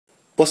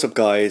What's up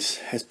guys,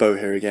 it's Bo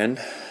here again,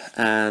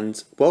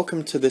 and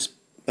welcome to this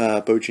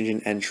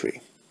Bojinjin entry,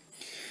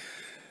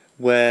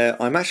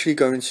 where I'm actually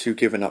going to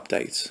give an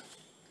update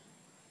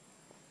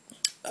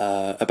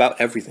about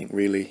everything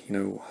really,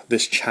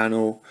 this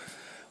channel,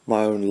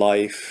 my own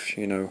life,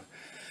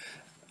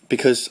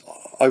 because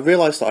I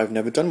realized that I've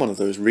never done one of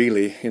those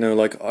really,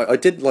 I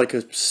did like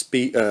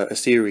a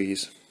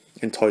series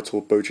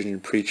entitled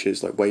Bojinjin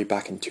Preaches like way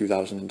back in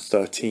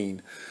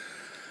 2013,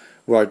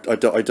 where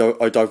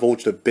I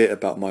divulged a bit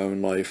about my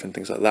own life and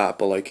things like that.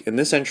 But like in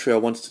this entry, I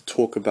wanted to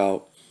talk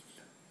about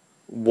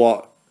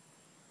what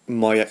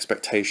my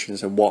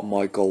expectations and what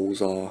my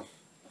goals are,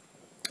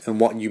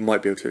 and what you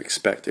might be able to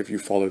expect if you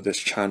follow this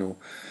channel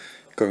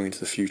going into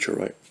the future,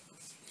 right?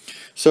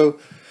 So,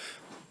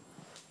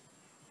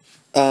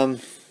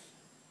 so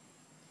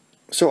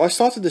I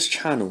started this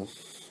channel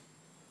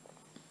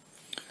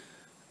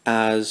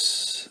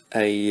as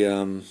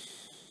a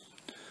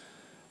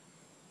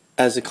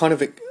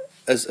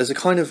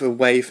kind of a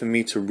way for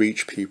me to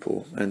reach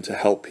people and to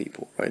help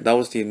people, right? That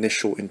was the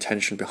initial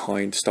intention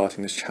behind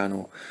starting this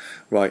channel,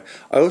 right?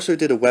 I also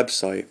did a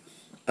website,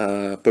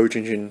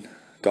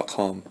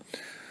 bojinjin.com,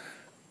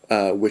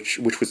 which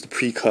was the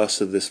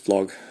precursor to this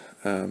vlog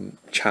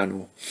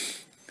channel,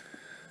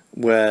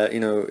 where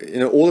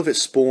all of it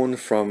spawned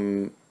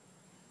from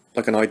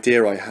like an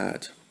idea I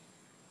had,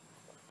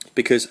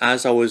 because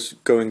as I was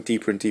going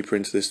deeper and deeper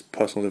into this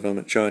personal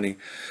development journey,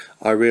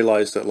 I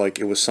realized that like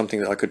it was something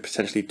that I could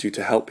potentially do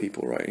to help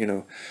people, right?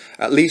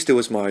 At least it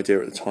was my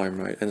idea at the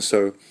time, right? And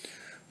so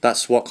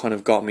that's what kind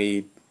of got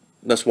me.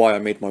 That's why I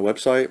made my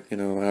website.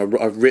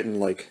 I've written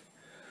like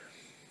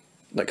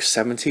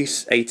 70,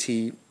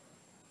 80,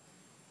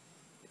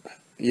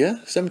 yeah,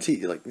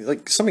 70,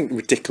 like something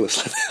ridiculous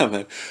like that,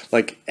 man.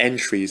 Like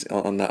entries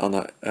on that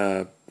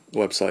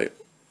website.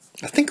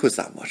 I think it was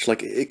that much.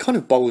 Like it kind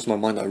of boggles my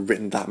mind that I've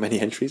written that many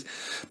entries,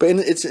 but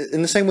it's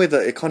in the same way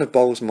that it kind of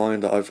boggles my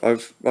mind that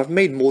I've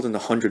made more than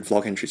 100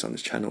 vlog entries on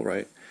this channel,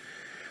 right?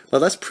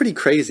 Well, that's pretty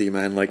crazy,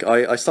 man. Like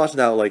I started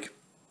out like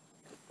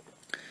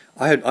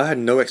I had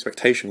no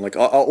expectation. Like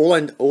all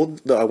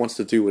that I wanted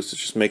to do was to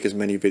just make as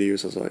many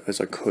videos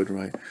as I could,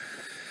 right?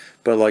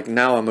 But like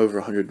now I'm over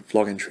 100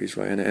 vlog entries,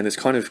 right? And it's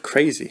kind of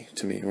crazy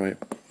to me, right?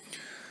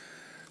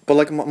 But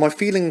like my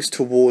feelings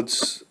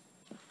towards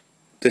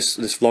this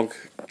vlog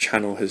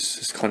channel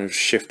has kind of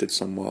shifted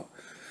somewhat,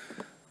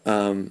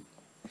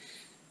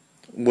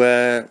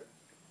 where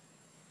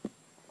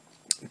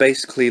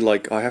basically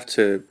like I have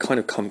to kind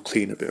of come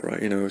clean a bit,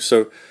 right?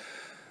 So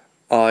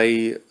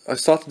I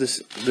started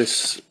this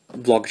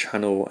vlog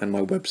channel and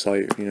my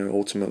website,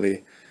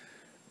 ultimately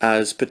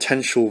as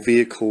potential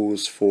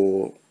vehicles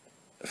for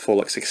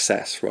like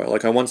success, right?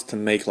 Like I wanted to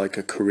make like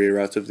a career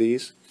out of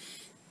these,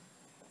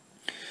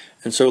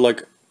 and so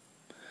like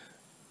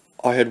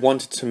I had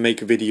wanted to make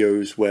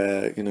videos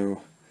where,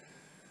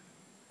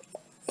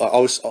 I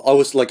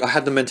was like, I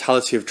had the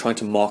mentality of trying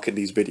to market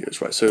these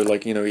videos, right? So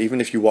like, even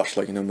if you watch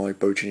like, my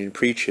Bojinjin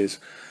Preaches,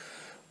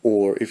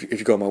 or if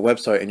you go on my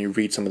website and you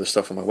read some of the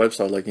stuff on my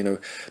website, like,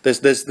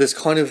 there's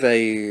kind of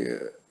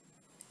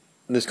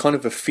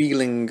a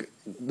feeling,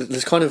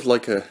 there's kind of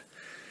like a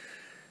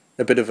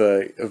bit of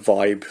a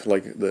vibe,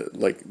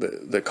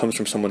 that comes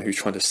from someone who's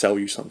trying to sell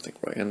you something,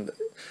 right? And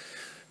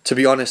to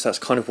be honest, that's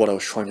kind of what I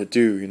was trying to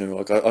do,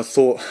 like I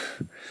thought,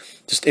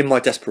 just in my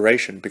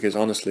desperation, because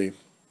honestly,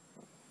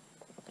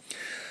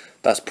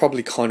 that's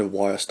probably kind of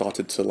why I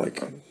started to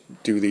like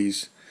do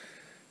these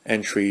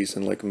entries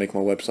and like make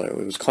my website.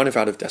 It was kind of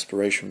out of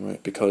desperation,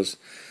 right? Because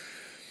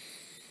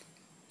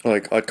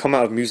like I'd come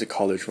out of music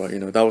college, right?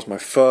 That was my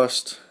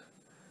first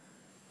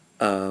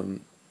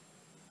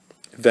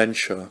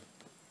venture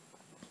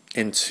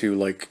into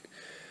like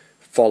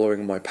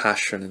following my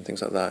passion and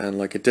things like that, and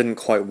like it didn't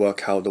quite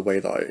work out the way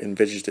that I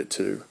envisaged it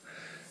to.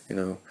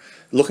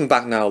 Looking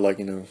back now, like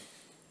that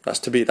was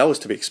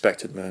to be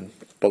expected, man.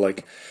 But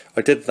like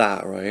I did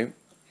that, right?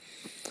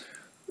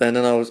 And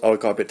then I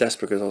got a bit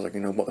desperate, because I was like,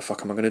 what the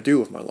fuck am I gonna do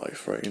with my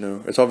life, right?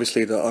 It's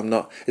obviously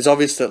that it's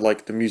obvious that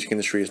like the music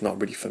industry is not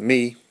really for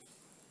me,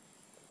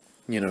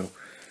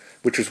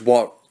 which is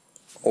what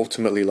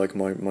ultimately like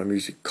my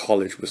music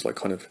college was like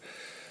kind of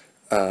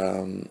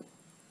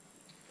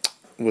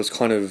what's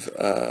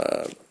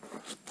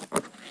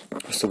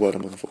the word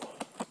I'm looking for?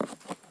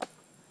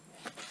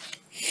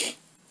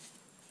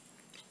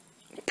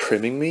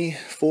 Primming me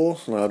for?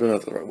 No, I don't know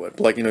if that's the right word.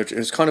 But like,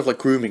 it's kind of like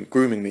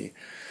grooming me.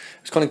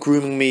 It's kind of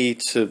grooming me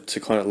to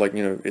kind of like,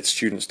 its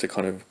students to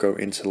kind of go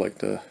into like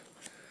the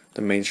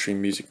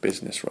mainstream music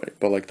business, right?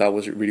 But like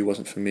it really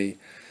wasn't for me.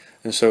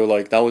 And so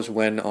like that was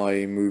when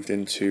I moved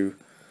into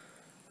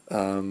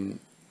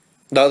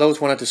that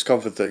was when I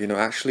discovered that,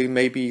 actually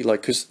maybe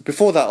like, because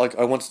before that, like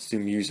I wanted to do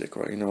music,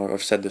 right?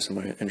 I've said this in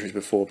my entries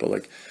before, but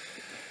like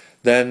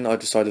then I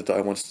decided that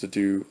I wanted to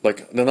do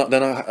like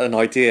an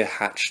idea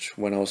hatched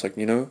when I was like,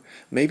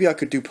 maybe I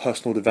could do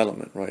personal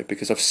development, right?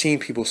 Because I've seen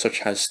people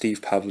such as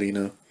Steve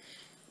Pavlina,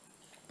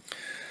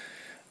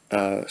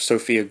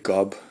 Sophia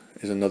Gubb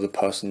is another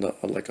person that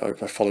I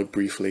followed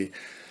briefly,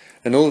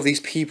 and all of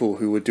these people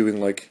who were doing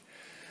like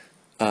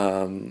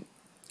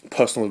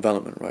personal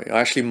development, right? I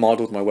actually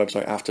modeled my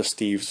website after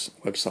Steve's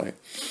website,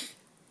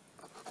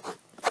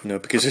 you know,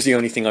 because it's the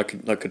only thing I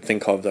could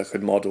think of that I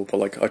could model. But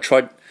like I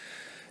tried,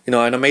 you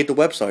know, and I made the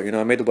website. You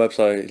know, I made the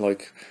website.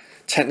 Like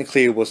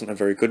technically, it wasn't a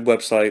very good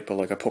website, but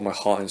like I put my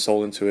heart and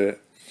soul into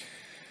it.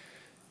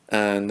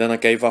 And then I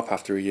gave up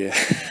after a year.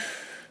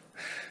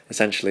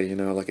 Essentially, you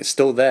know, like it's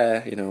still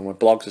there. You know, my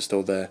blogs are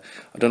still there.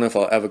 I don't know if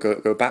I'll ever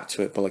go back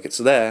to it, but like it's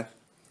there.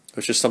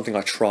 It's just something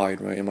I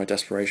tried, right, in my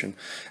desperation.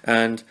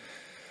 And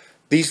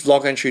these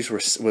vlog entries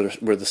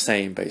were the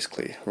same,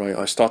 basically, right?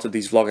 I started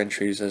these vlog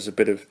entries as a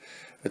bit of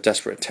a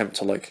desperate attempt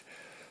to like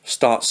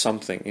start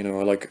something, you know,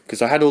 like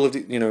because I had all of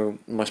the, you know,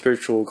 my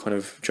spiritual kind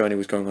of journey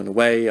was going on the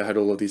way. I had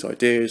all of these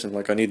ideas, and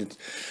like I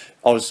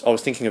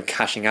was thinking of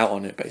cashing out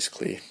on it,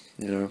 basically,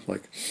 you know,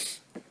 like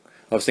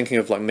I was thinking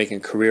of like making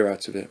a career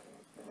out of it.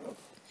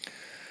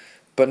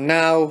 But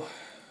now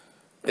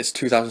it's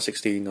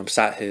 2016. I'm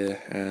sat here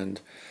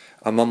and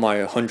I'm on my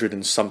 100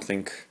 and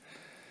something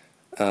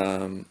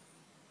vlog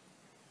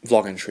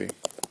entry,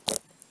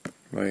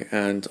 right?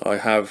 And I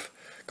have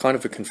kind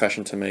of a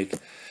confession to make,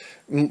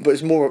 but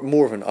it's more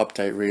of an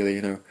update, really.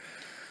 You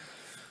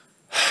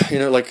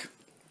know, like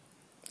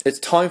it's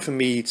time for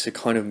me to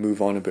kind of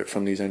move on a bit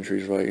from these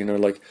entries, right? You know,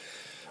 like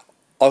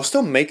I'll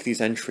still make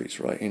these entries,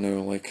 right? You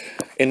know, like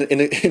in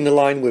the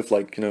line with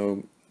like, you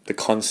know, the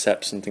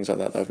concepts and things like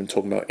that I've been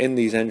talking about in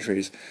these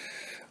entries.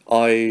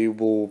 I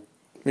will,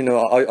 you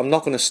know, I'm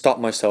not going to stop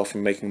myself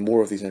from making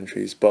more of these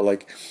entries, but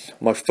like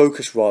my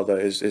focus rather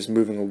is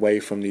moving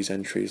away from these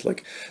entries.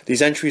 Like these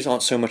entries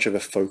aren't so much of a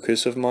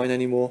focus of mine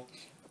anymore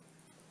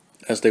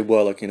as they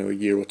were like, you know, a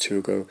year or two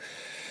ago,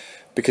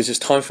 because it's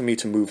time for me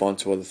to move on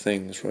to other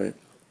things, right?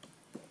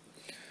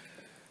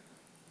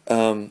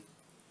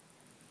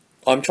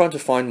 I'm trying to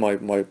find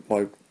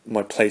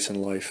my place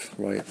in life,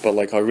 right? But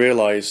like I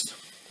realized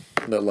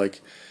that like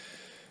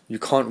you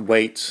can't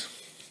wait,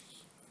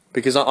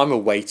 because I'm a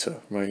waiter,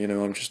 right? You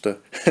know, I'm just a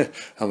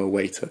I'm a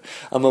waiter.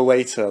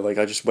 Like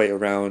I just wait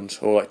around,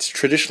 or like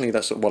traditionally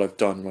that's what I've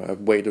done, right?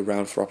 I've waited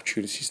around for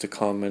opportunities to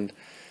come, and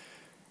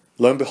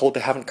lo and behold, they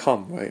haven't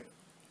come, right?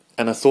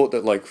 And I thought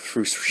that like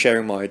through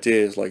sharing my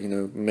ideas, like, you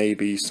know,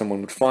 maybe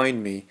someone would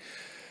find me.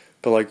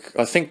 But like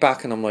I think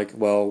back and I'm like,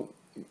 well,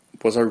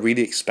 was I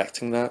really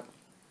expecting that?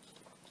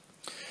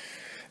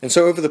 And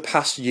so over the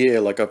past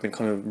year, like I've been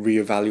kind of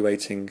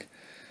reevaluating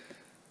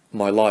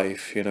my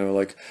life, you know,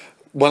 like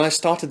when I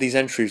started these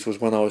entries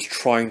was when I was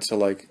trying to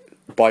like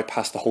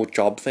bypass the whole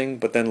job thing,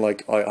 but then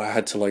like I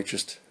had to like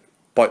just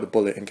bite the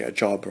bullet and get a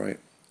job, right?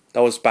 That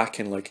was back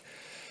in like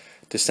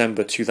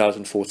December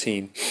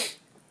 2014,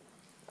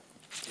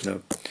 you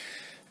know,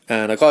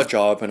 and I got a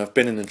job and I've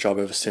been in the job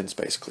ever since,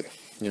 basically.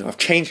 You know, I've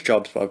changed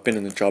jobs, but I've been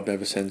in the job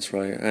ever since,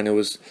 right? And it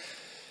was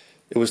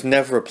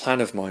never a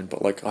plan of mine,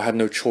 but like I had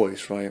no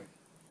choice, right?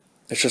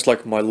 It's just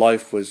like my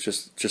life was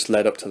just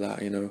led up to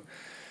that, you know.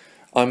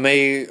 I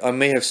may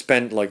have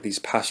spent like these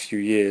past few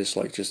years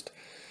like just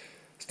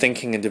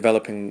thinking and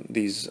developing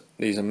these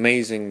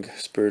amazing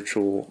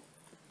spiritual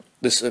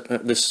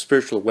this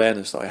spiritual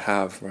awareness that I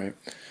have, right?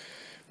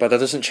 But that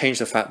doesn't change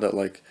the fact that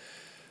like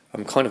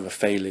I'm kind of a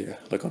failure,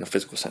 like on a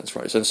physical sense,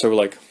 right? And so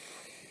like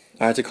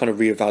I had to kind of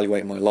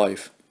reevaluate my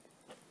life.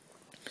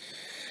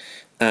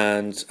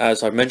 And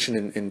as I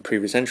mentioned in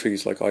previous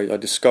entries, like I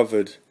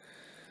discovered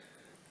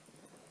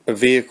a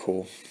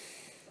vehicle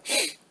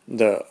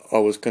that I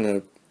was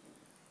gonna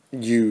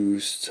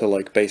use to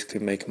like basically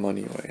make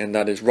money, right? And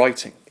that is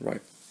writing,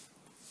 right?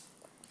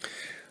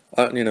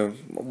 You know,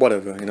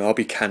 whatever, you know, I'll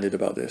be candid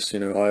about this. You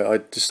know, I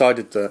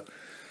decided that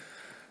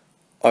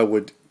I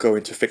would go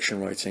into fiction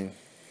writing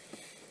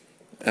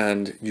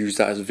and use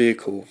that as a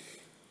vehicle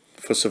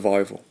for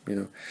survival. You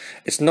know,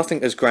 it's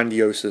nothing as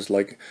grandiose as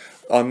like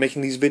I'm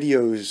making these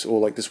videos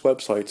or like this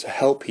website to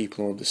help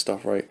people and all this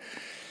stuff, right?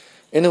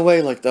 In a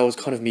way, like that was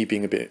kind of me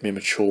being a bit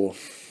immature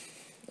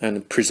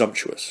and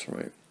presumptuous,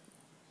 right?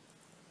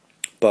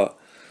 But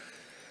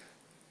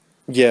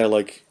yeah,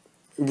 like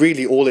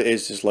really all it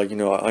is like, you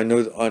know, I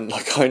know that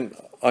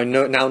I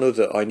know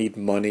that I need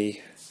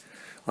money,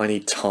 I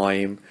need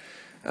time,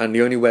 and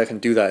the only way I can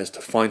do that is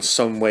to find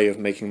some way of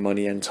making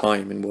money and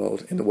time in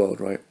the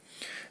world, right?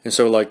 And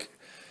so like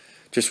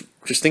just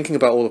thinking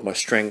about all of my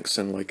strengths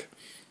and like,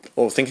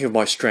 or thinking of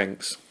my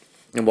strengths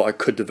and what I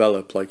could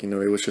develop, like, you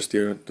know, it was just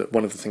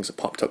one of the things that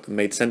popped up that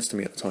made sense to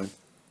me at the time.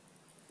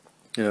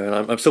 You know,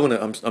 and I'm still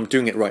I'm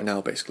doing it right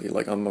now, basically.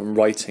 Like I'm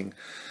writing.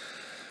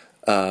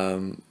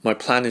 My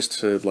plan is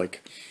to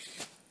like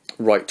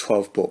write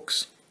 12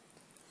 books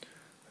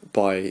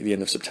by the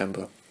end of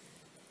September,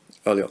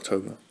 early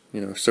October. You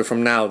know, so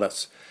from now,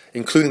 that's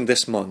including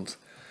this month.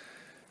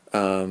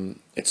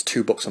 It's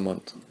 2 books a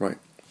month, right?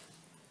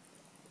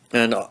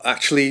 And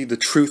actually, the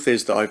truth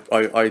is that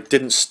I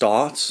didn't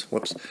start.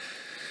 Whoops.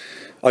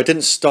 I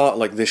didn't start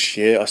like this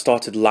year. I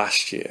started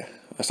last year.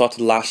 I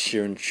started last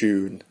year in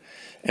June,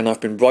 and I've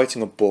been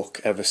writing a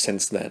book ever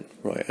since then,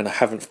 right? And I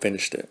haven't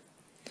finished it.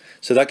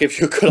 So that gives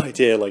you a good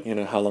idea, like, you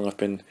know, how long I've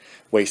been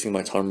wasting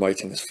my time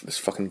writing this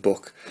fucking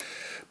book.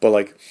 But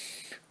like,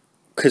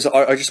 because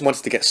I just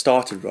wanted to get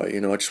started, right? You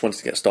know, I just wanted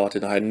to get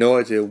started. I had no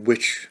idea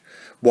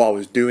what I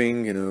was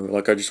doing, you know,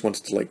 like I just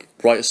wanted to like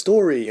write a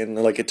story, and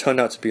like it turned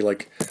out to be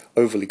like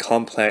overly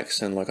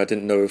complex, and like I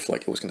didn't know if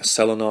like it was going to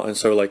sell or not. And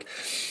so like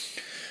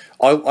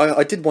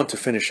I did want to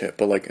finish it,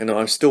 but like, you know,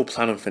 I'm still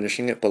planning on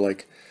finishing it, but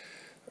like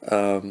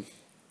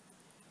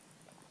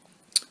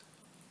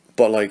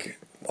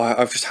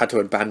I've just had to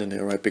abandon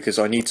it, right? Because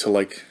I need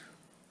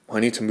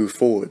to move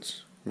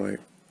forwards, right?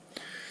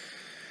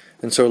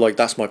 And so like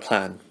that's my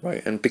plan,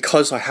 right? And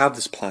because I have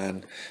this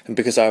plan, and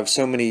because I have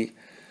so many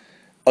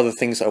other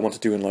things that I want to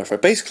do in life,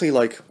 right? Basically,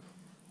 like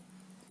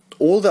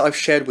all that I've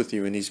shared with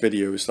you in these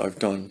videos that I've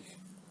done,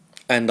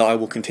 and that I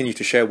will continue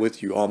to share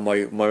with you, are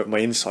my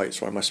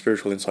insights, right? My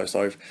spiritual insights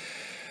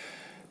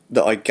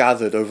that I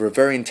gathered over a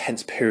very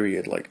intense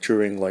period, like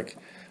during like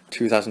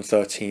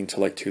 2013 to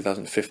like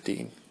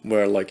 2015,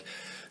 where like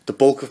the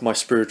bulk of my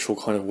spiritual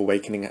kind of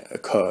awakening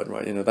occurred,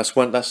 right? You know,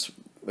 that's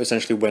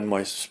essentially when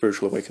my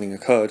spiritual awakening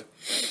occurred,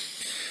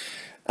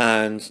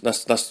 and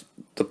that's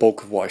the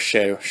bulk of what I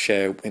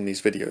share in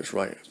these videos,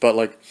 right? But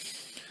like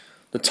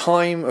the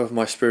time of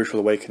my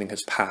spiritual awakening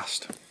has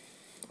passed,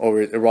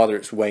 or rather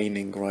it's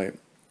waning, right?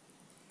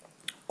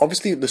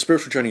 Obviously the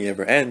spiritual journey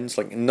never ends,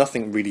 like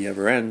nothing really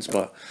ever ends,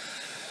 but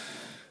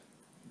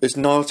it's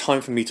now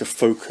time for me to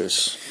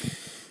focus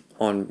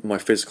on my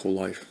physical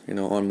life, you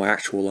know, on my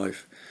actual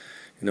life.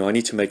 You know, I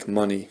need to make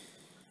money,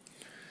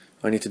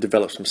 I need to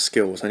develop some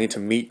skills, I need to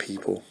meet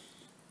people.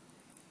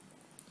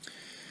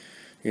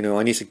 You know,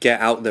 I need to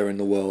get out there in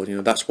the world. You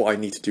know, that's what I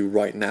need to do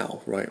right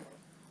now, right?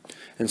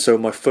 And so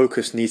my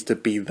focus needs to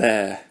be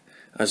there,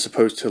 as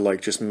opposed to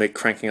like just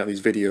cranking out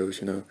these videos,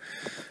 you know.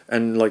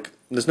 And like,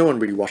 there's no one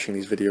really watching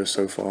these videos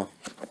so far.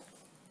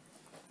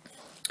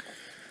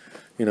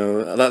 You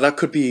know, that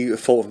could be a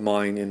fault of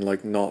mine in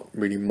like not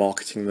really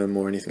marketing them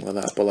or anything like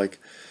that. But like,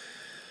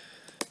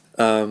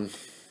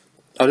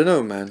 I don't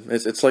know, man.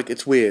 It's like,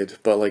 it's weird,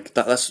 but like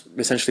that's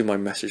essentially my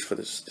message for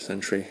this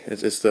entry.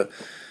 It's that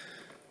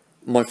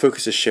my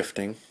focus is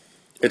shifting.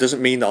 It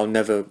doesn't mean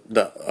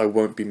that I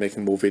won't be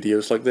making more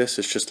videos like this.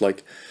 It's just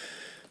like,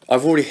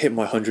 I've already hit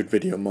my 100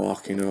 video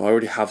mark, you know. I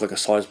already have like a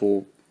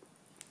sizable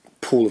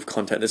pool of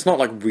content. It's not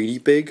like really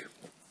big,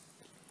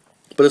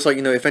 but it's like,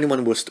 you know, if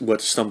anyone were to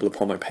stumble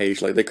upon my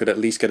page, like they could at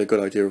least get a good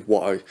idea of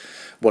what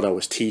I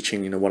was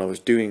teaching, you know, what I was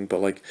doing.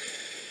 But like,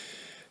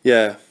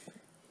 yeah,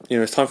 you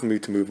know, it's time for me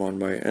to move on,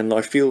 right? And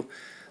I feel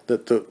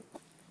that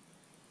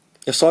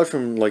aside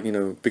from like, you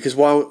know, because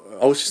while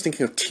I was just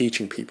thinking of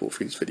teaching people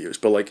through these videos,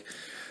 but like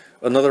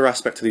another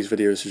aspect to these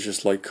videos is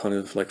just like kind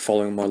of like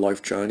following my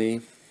life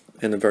journey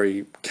in a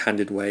very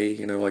candid way,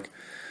 you know. Like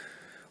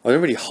I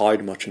don't really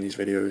hide much in these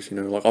videos, you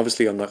know. Like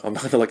obviously I'm not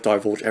gonna like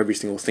divulge every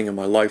single thing in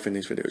my life in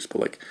these videos, but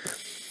like,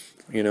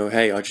 you know,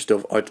 hey, I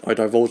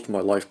divulged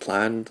my life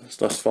plan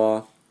thus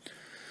far,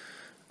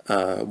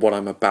 what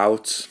I'm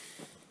about,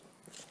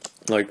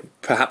 like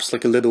perhaps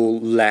like a little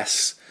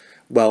less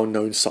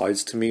well-known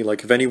sides to me.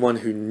 Like if anyone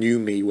who knew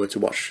me were to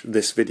watch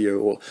this video,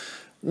 or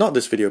not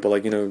this video, but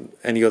like, you know,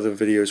 any other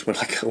videos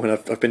when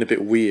I've been a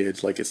bit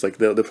weird, like it's like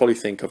they'll probably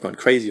think I've gone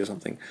crazy or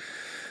something.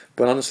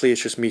 But honestly,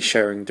 it's just me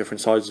sharing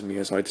different sides of me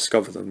as I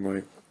discover them,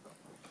 right?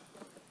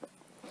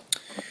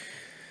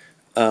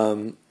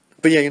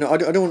 But yeah, you know, I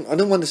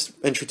don't want this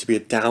entry to be a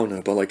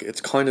downer, but like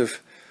it's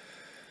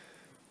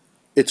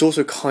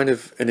also kind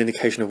of an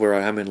indication of where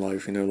I am in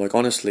life, you know. Like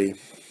honestly,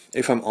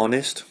 if I'm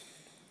honest,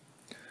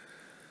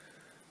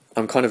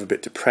 I'm kind of a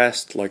bit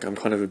depressed, like I'm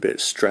kind of a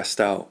bit stressed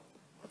out,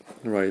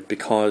 right?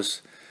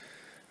 Because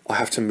I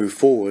have to move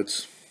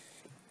forwards.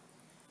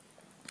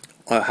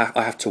 I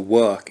have to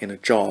work in a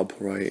job,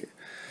 right?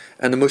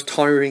 And the most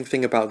tiring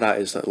thing about that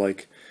is that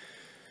like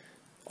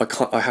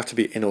I have to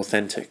be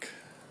inauthentic,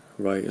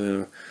 right? You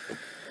know,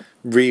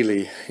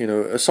 really, you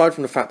know, aside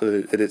from the fact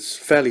that it's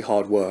fairly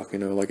hard work, you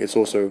know, like it's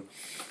also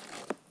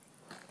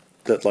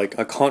that like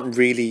I can't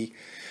really,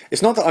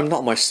 it's not that I'm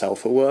not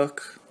myself at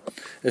work,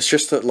 it's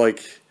just that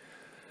like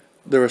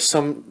there are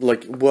some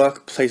like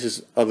work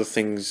places other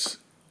things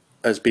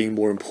as being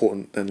more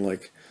important than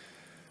like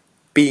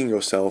being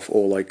yourself,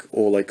 or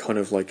like kind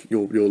of like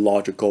your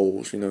larger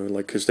goals, you know,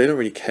 like because they don't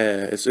really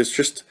care. It's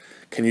just,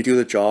 can you do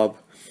the job?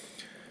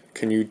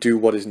 Can you do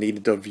what is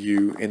needed of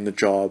you in the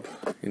job?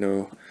 You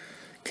know,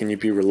 can you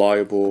be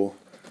reliable?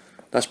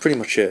 That's pretty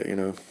much it, you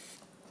know.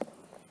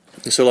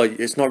 So like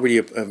it's not really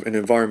an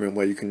environment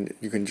where you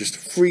can just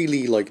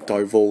freely like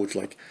divulge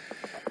like,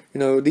 you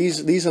know,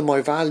 these are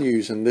my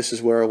values and this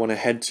is where I want to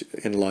head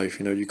in life.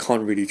 You know, you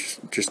can't really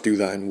just do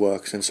that in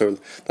work. And so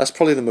that's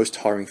probably the most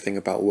tiring thing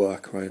about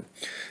work, right?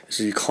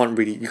 So you can't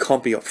be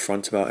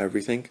upfront about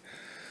everything.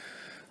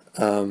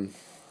 You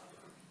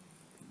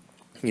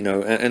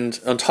know, and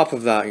on top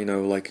of that, you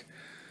know, like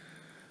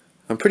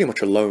I'm pretty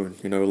much alone,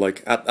 you know,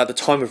 like at the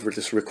time of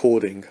this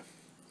recording,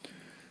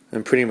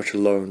 I'm pretty much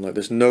alone. Like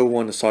there's no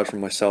one aside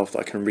from myself that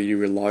I can really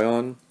rely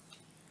on.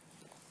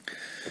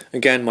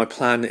 Again, my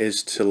plan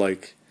is to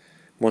like,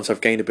 once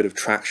I've gained a bit of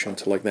traction,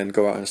 to like then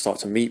go out and start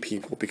to meet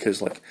people,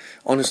 because like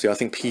honestly I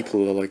think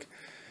people are like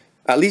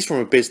at least from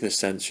a business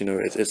sense, you know,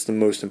 it's the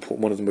most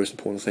important, one of the most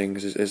important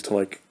things is to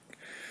like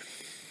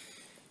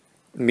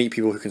meet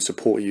people who can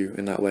support you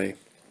in that way.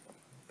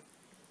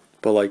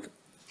 But like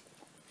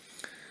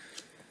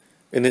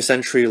in this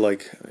entry,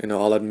 like, you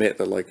know, I'll admit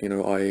that, like, you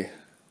know, I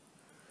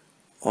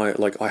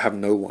have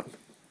no one.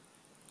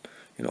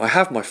 You know, I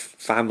have my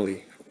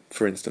family,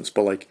 for instance,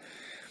 but like,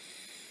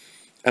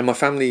 and my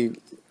family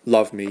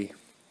love me.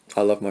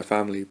 I love my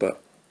family,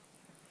 but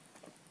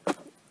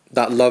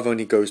that love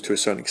only goes to a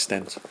certain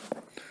extent.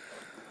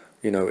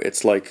 You know,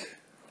 it's like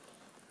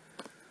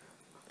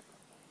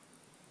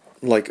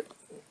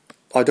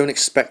I don't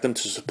expect them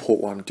to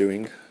support what I'm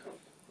doing.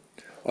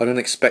 I don't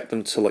expect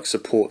them to like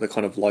support the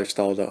kind of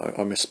lifestyle that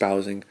I'm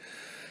espousing,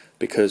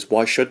 because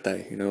why should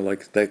they? You know,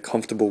 like, they're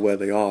comfortable where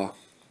they are.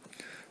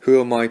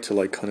 Who am I to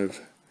like kind of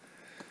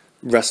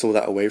wrestle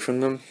that away from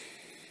them?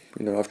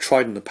 You know, I've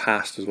tried in the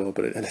past as well,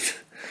 but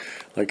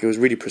like, it was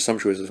really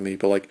presumptuous of me.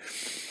 But like,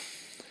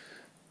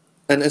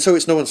 and so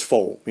it's no one's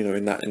fault, you know,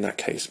 in that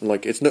case.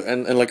 Like, it's no,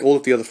 and like all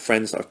of the other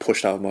friends that I've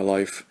pushed out of my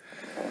life,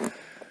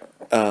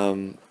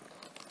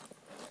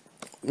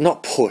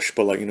 not push,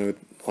 but like, you know,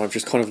 I've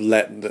just kind of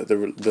let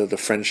the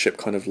friendship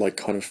kind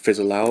of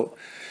fizzle out.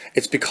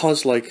 It's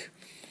because like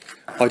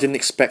I didn't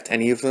expect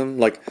any of them.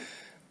 Like,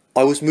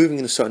 I was moving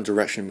in a certain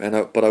direction,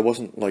 but I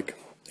wasn't like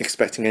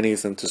expecting any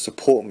of them to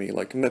support me.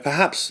 Like,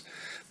 perhaps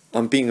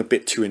I'm being a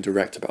bit too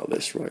indirect about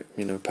this, right?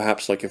 You know,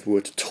 perhaps like if we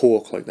were to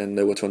talk, like, then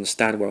they were to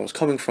understand where I was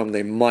coming from,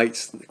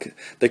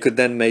 they could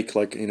then make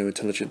like, you know,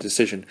 intelligent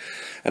decision.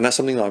 And that's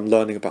something that I'm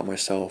learning about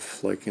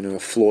myself, like, you know, a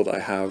flaw that I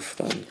have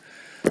that I'm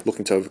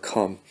looking to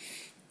overcome.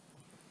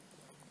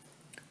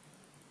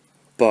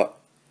 But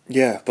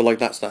yeah, but like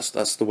that's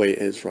the way it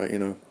is, right?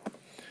 You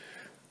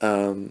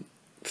know,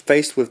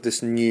 faced with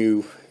this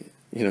new,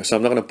 you know, so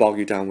I'm not going to bog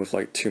you down with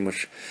like too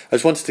much. I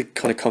just wanted to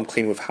kind of come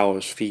clean with how I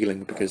was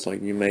feeling, because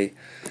like you may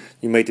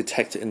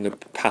detect it in the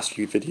past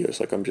few videos,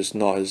 like I'm just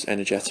not as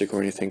energetic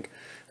or anything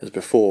as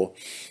before.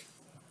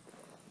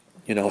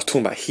 You know, I was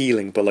talking about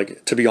healing, but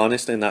like, to be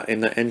honest, in that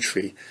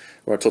entry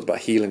where I talked about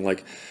healing,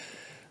 like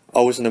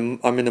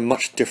I'm in a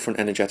much different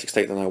energetic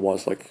state than I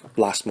was like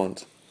last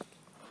month.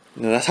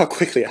 You know, that's how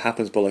quickly it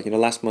happens. But like, you know,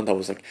 last month I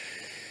was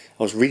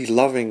really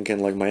loving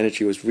and like my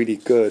energy was really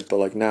good, but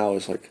like now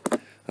it's like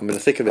I'm in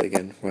the thick of it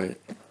again, right?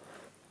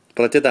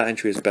 But I did that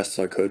entry as best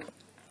as I could,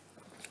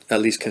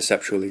 at least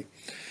conceptually.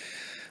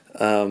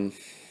 But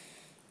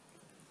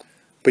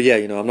yeah,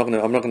 you know, I'm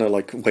not gonna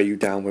like weigh you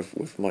down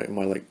with my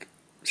like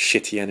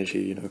shitty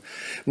energy, you know.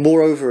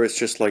 Moreover, it's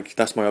just like,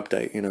 that's my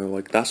update, you know,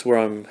 like that's where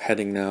I'm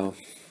heading now.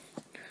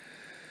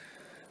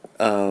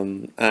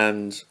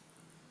 And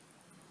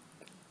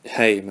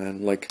hey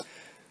man, like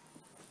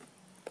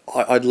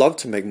I'd love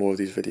to make more of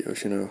these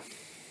videos, you know,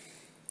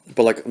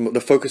 but like the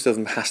focus of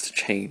them has to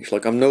change.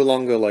 Like, I'm no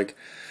longer like,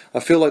 I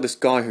feel like this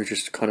guy who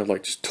just kind of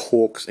like just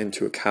talks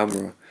into a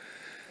camera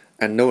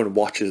and no one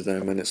watches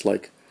them, and it's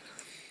like,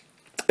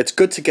 it's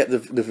good to get the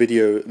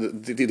video,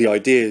 the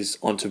ideas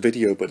onto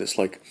video, but it's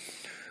like,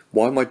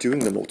 why am I doing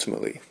them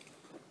ultimately?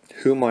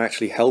 Who am I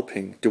actually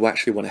helping? Do I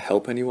actually want to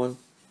help anyone?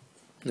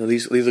 You know,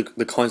 these are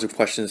the kinds of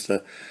questions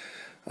that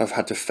I've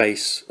had to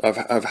face.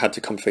 I've had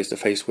to come face to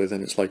face with,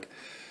 and it's like,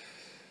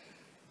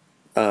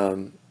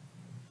 I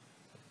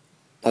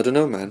don't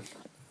know, man.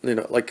 You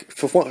know, like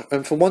for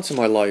once in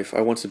my life,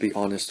 I want to be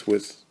honest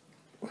with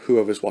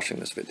whoever's watching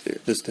this video,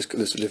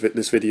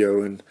 this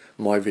video and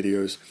my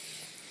videos.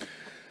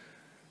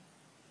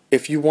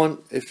 If you want,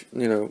 if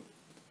you know,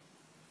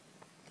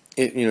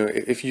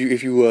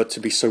 if you were to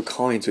be so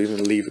kind to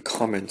even leave a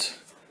comment,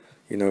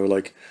 you know,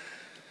 like,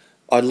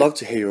 I'd love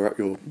to hear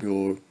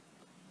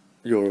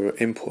your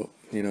input.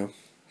 You know,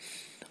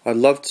 I'd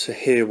love to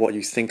hear what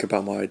you think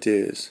about my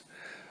ideas.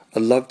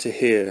 I'd love to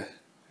hear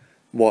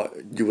what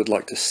you would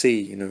like to see,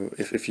 you know,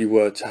 if you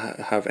were to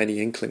have any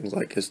inklings,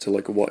 like, as to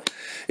like what,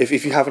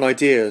 if you have an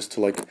idea as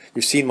to like,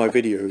 you've seen my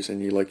videos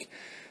and you like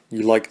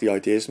the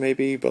ideas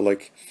maybe, but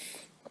like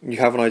you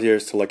have an idea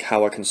as to like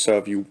how I can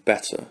serve you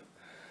better,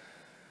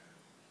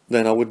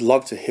 then I would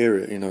love to hear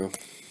it, you know.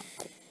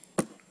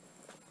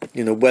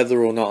 You know,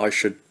 whether or not I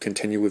should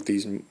continue with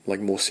these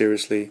like more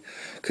seriously,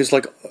 because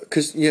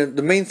you know,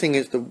 the main thing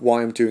is that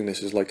why I'm doing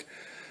this is like,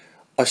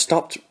 I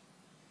stopped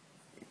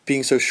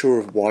being so sure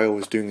of why I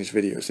was doing these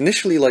videos.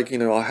 Initially, like, you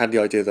know, I had the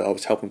idea that I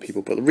was helping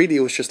people, but really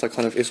it was just like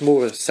kind of, it's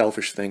more of a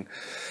selfish thing,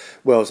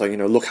 where I was like, you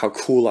know, look how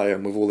cool I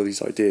am with all of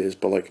these ideas,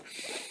 but like,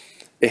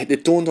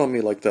 it dawned on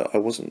me like that I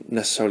wasn't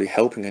necessarily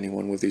helping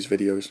anyone with these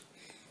videos,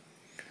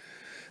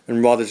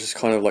 and rather just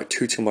kind of like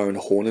tooting my own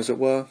horn, as it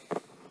were.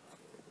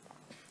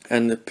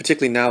 And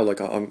particularly now,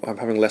 like, I'm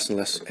having less and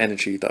less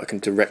energy that I can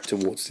direct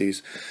towards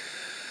these.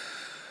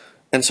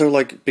 And so,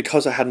 like,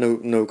 because I had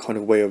no kind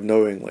of way of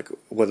knowing, like,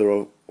 whether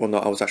or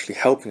not I was actually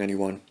helping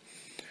anyone,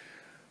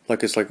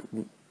 like, it's like,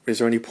 is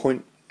there any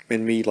point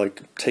in me,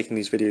 like, taking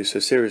these videos so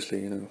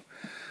seriously, you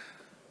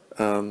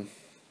know?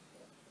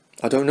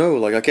 I don't know,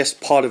 like, I guess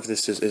part of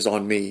this is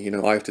on me, you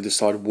know, I have to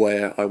decide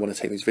where I want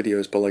to take these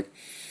videos, but, like,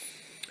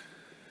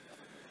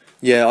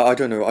 Yeah, I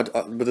don't know.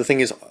 But the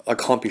thing is, I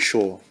can't be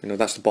sure. You know,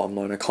 that's the bottom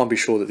line. I can't be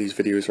sure that these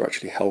videos are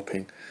actually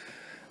helping.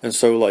 And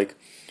so, like,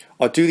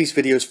 I do these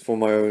videos for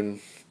my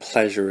own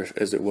pleasure,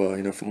 as it were,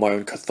 you know, for my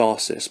own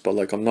catharsis. But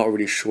like, I'm not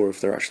really sure if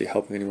they're actually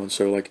helping anyone.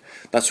 So like,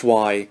 that's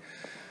why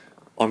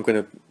I'm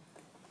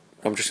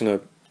just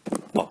gonna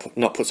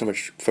not put so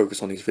much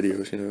focus on these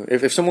videos. You know,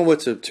 if someone were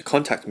to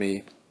contact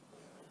me,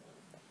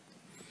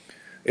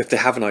 if they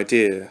have an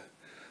idea,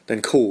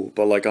 then cool.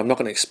 But like, I'm not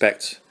gonna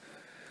expect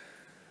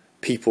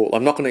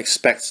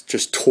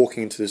just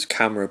talking into this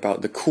camera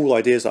about the cool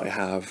ideas that I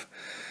have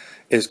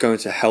is going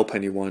to help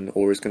anyone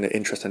or is going to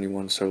interest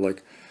anyone. So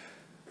like,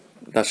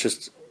 that's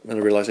just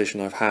a realization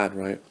I've had,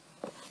 right?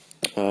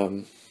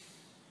 But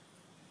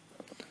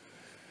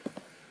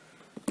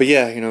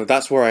yeah, you know,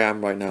 that's where I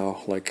am right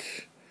now.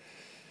 Like,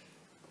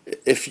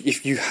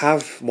 if you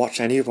have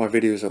watched any of my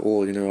videos at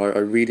all, you know, I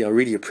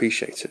really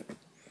appreciate it.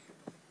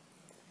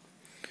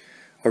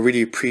 I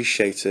really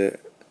appreciate it.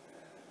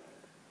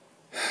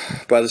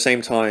 But at the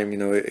same time, you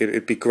know,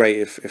 it'd be great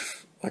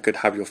if I could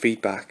have your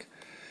feedback.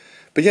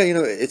 But yeah, you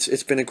know,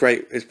 it's been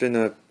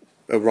a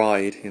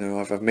ride. You know,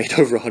 I've made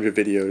over 100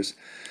 videos,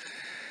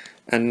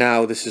 and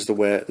now this is the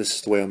way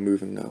I'm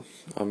moving now.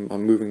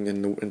 I'm moving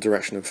in the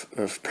direction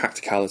of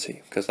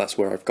practicality, because that's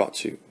where I've got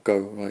to go.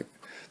 Like,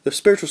 the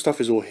spiritual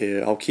stuff is all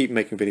here. I'll keep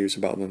making videos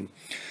about them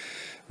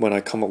when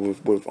I come up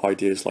with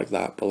ideas like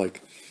that. But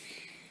like,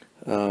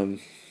 at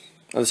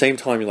the same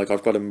time, like,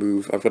 I've got to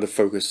move. I've got to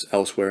focus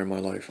elsewhere in my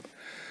life.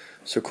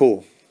 So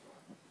cool.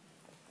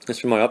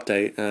 That's been my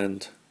update,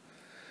 and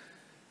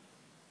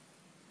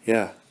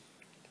yeah,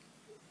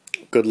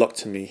 good luck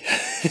to me.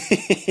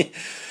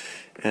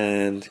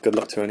 And good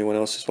luck to anyone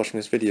else who's watching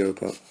this video,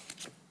 but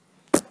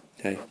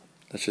hey,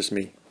 that's just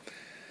me.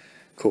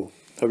 Cool.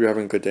 Hope you're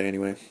having a good day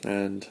anyway,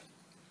 and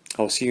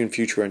I'll see you in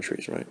future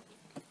entries, right?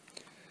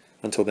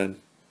 Until then,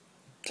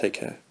 take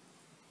care.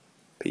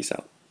 Peace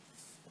out.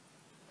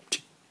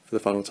 For the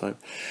final time.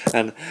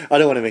 And I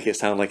don't want to make it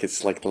sound like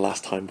it's like the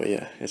last time, but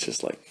yeah, it's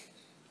just like,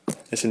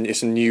 it's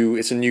a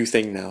new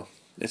thing now.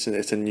 It's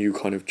a new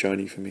kind of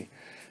journey for me,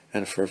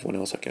 and for everyone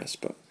else, I guess.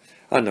 But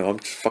I don't know, I'm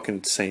just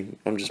fucking same.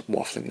 I'm just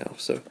waffling now.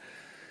 So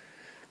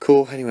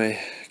cool. Anyway,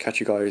 catch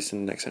you guys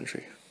in the next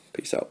entry.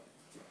 Peace out.